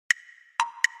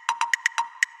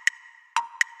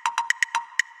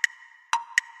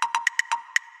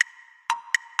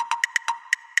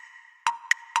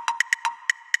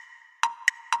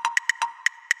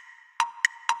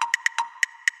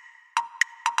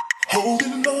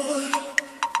Holding on,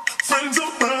 friends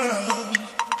around,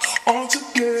 all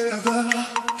together,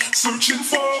 searching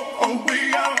for a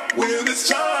way out where this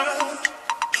time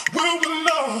will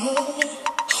belong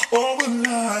or will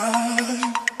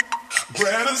lie.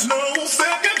 Grant us no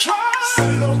second try.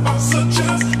 Set it up, I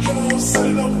suggest, y'all. Set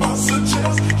it up, I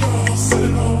suggest, y'all. Set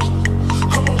it on.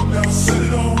 Come on now, set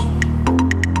it on.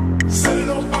 Set it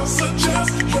up, I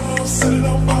suggest, y'all. Set it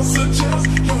up, I suggest,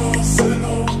 y'all. Set it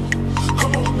on.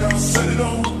 Come on now, set it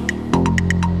on.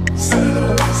 Set it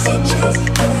up, I suggest,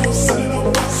 y'all. Set it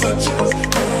up, I suggest,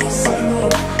 y'all. Set it on.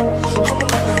 Come on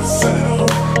now, set it on.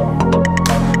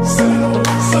 Set it up,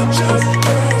 I suggest,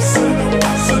 y'all. Set it up,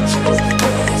 I suggest,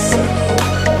 y'all. Set it on.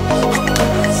 Come on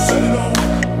now, set it on.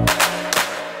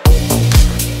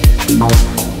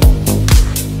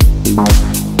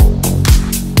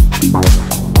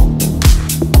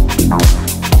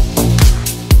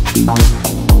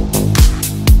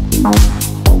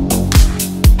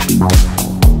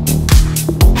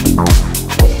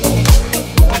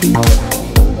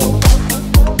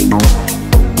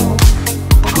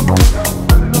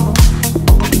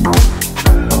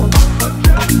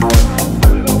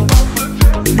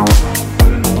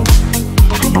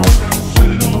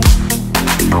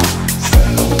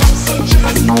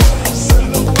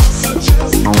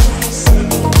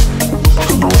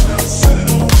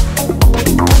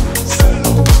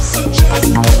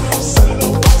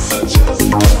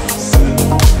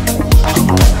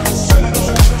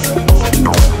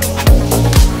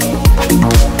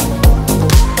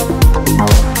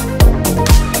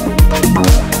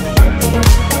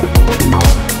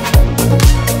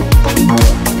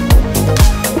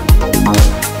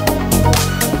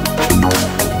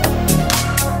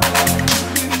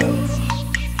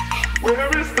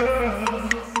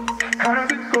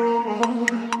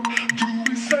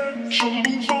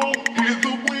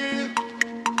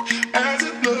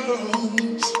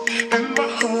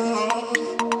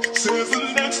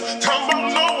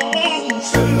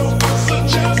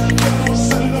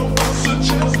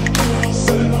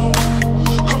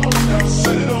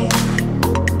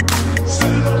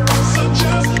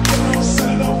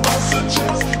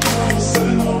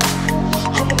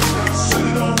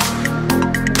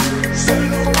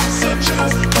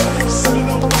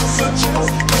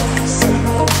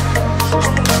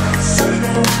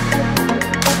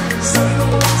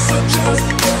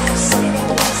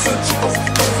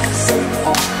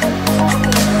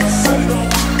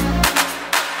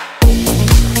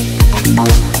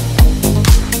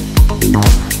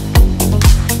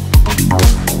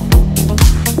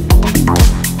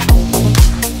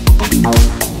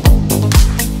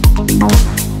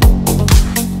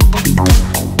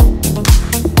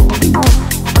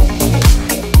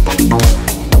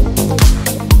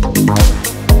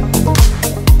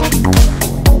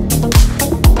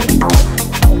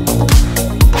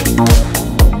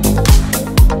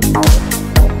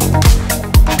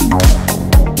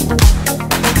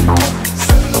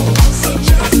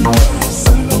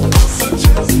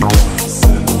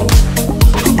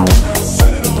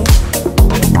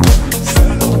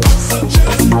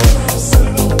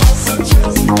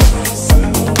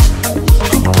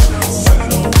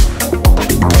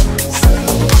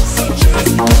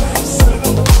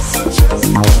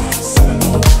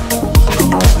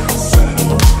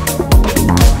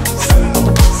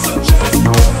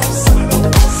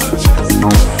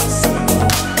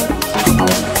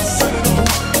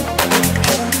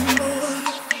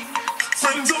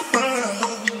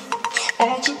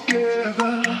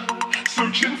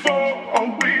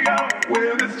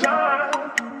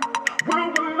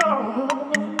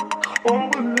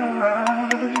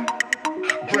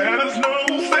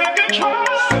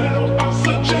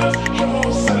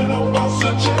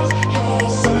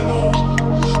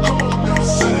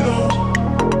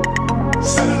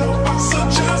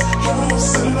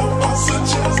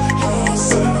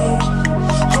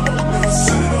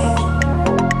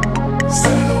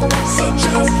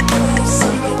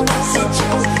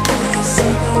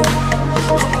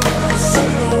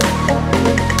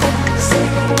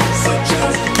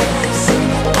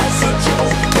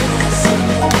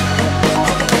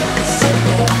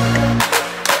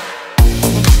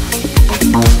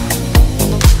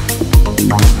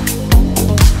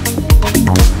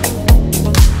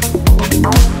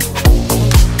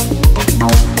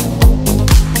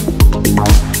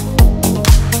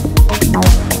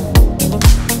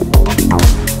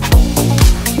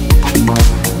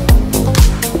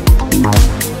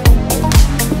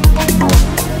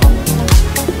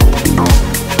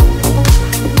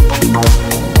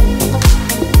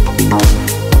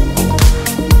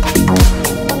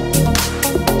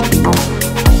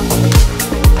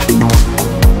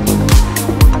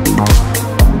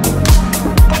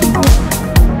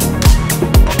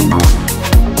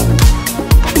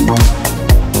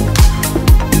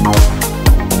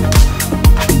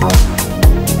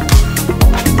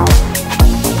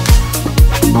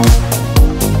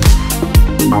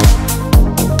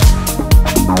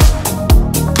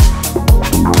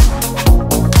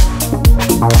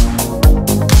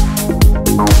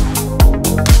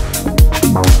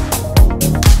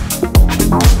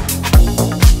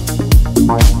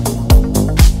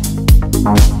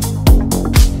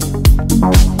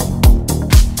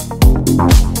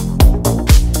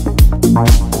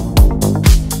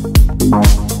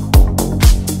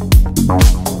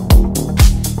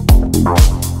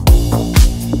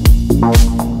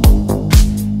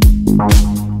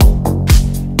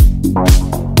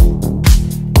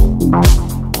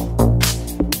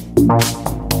 Thank